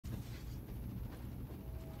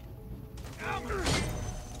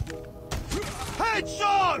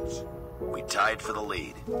Headshot! We tied for the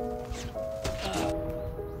lead.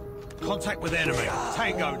 Contact with enemy.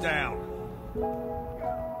 Tango down.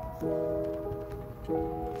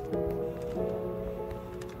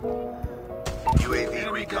 UAV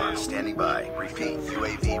Enemy recon down. standing by. Repeat,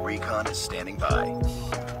 UAV recon is standing by.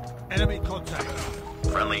 Enemy contact.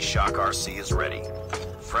 Friendly Shock RC is ready.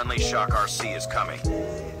 Friendly Shock RC is coming.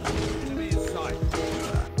 Enemy in sight.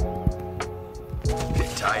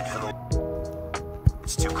 Get tied for the...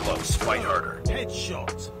 It's too close. Fight harder.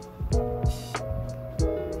 Headshot.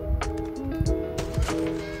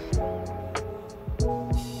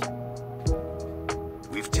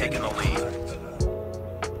 We've taken the lead.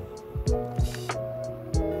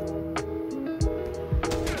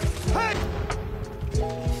 Hey!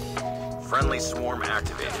 Friendly swarm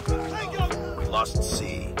activated. We lost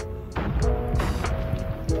C.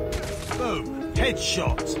 Boom.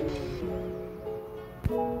 Headshot.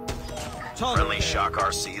 Target Friendly Shock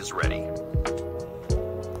RC is ready.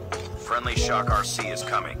 Friendly Shock RC is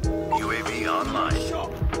coming. UAV online.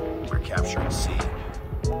 shot. We're capturing C.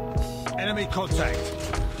 Enemy contact.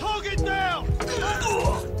 Target down!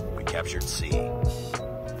 We captured C.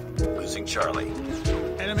 Losing Charlie.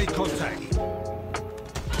 Enemy contact.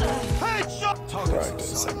 Headshot! Target in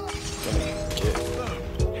Practice. sight. Gonna get Boom.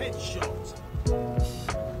 Headshot.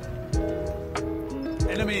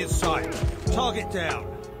 Enemy in sight. Target down.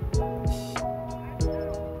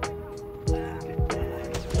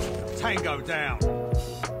 Tango down.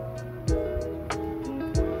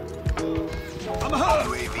 I'm hurt.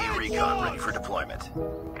 UAV recon ready for deployment.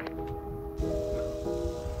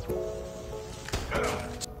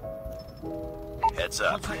 Heads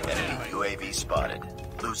up. Enemy UAV spotted.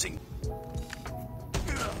 Losing.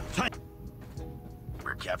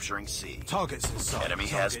 We're capturing C. Target's in sight. Enemy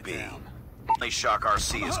has Target B. down. Friendly Shock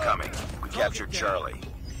RC is coming. We captured Charlie.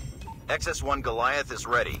 XS-1 Goliath is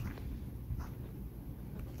ready.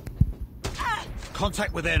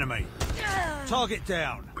 Contact with enemy. Target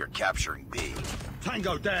down. We're capturing B.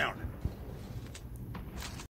 Tango down.